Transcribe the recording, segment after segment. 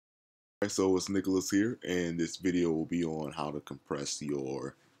So it's Nicholas here, and this video will be on how to compress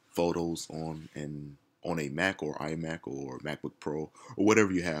your photos on a Mac or iMac or MacBook Pro or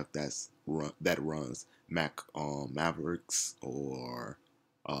whatever you have that runs Mac Mavericks or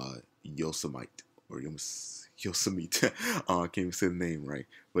Yosemite or Yosemite. I can't even say the name right,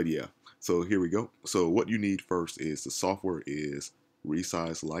 but yeah. So here we go. So what you need first is the software is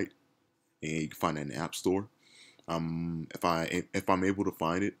Resize Lite, and you can find it in the App Store. If I'm able to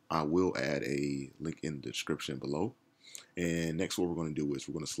find it, I will add a link in the description below. And next, what we're going to do is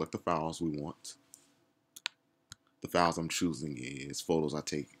we're going to select the files we want. The files I'm choosing is photos I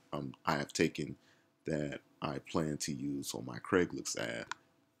have taken that I plan to use on my Craigslist ad.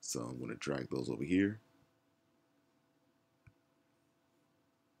 So I'm going to drag those over here.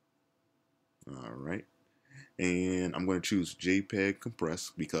 All right. And I'm going to choose JPEG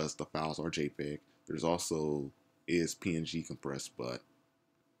compress because the files are JPEG. There's also is PNG compress, but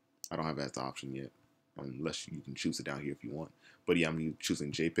I don't have that option yet, unless you can choose it down here if you want. But yeah, I'm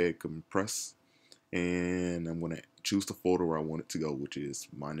choosing JPEG compress, and I'm going to choose the folder where I want it to go, which is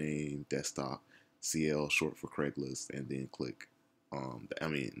my name, desktop, CL, short for Craigslist, and then click.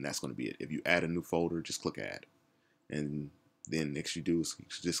 That's going to be it. If you add a new folder, just click add, and then next you do is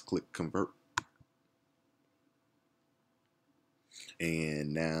just click convert,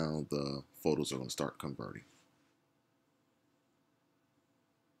 and now the photos are going to start converting.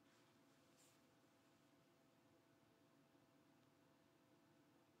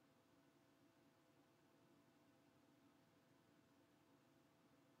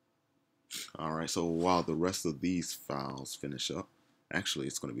 All right, so while the rest of these files finish up, actually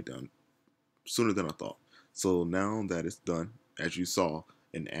it's going to be done sooner than I thought. So now that it's done, as you saw,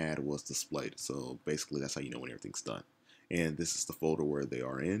 an ad was displayed. So basically that's how you know when everything's done. And this is the folder where they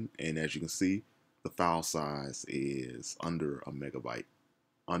are in. And as you can see, the file size is under a megabyte,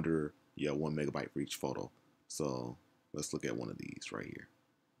 under 1 megabyte for each photo. So let's look at one of these right here.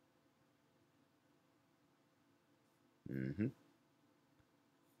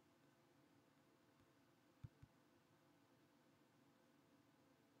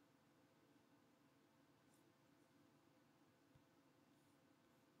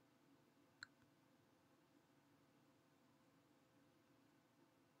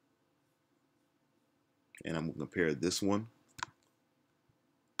 And I'm going to compare this one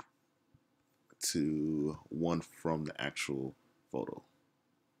to one from the actual photo.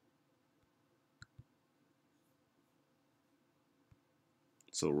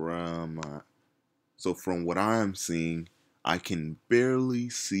 So from what I'm seeing, I can barely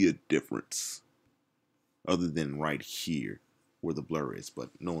see a difference other than right here where the blur is,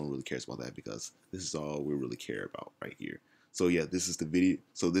 but no one really cares about that because this is all we really care about right here. So yeah, this is the video.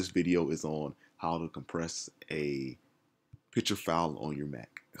 So this video is on how to compress a picture file on your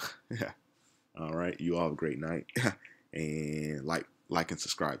Mac. All right, you all have a great night, and like and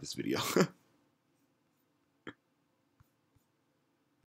subscribe this video.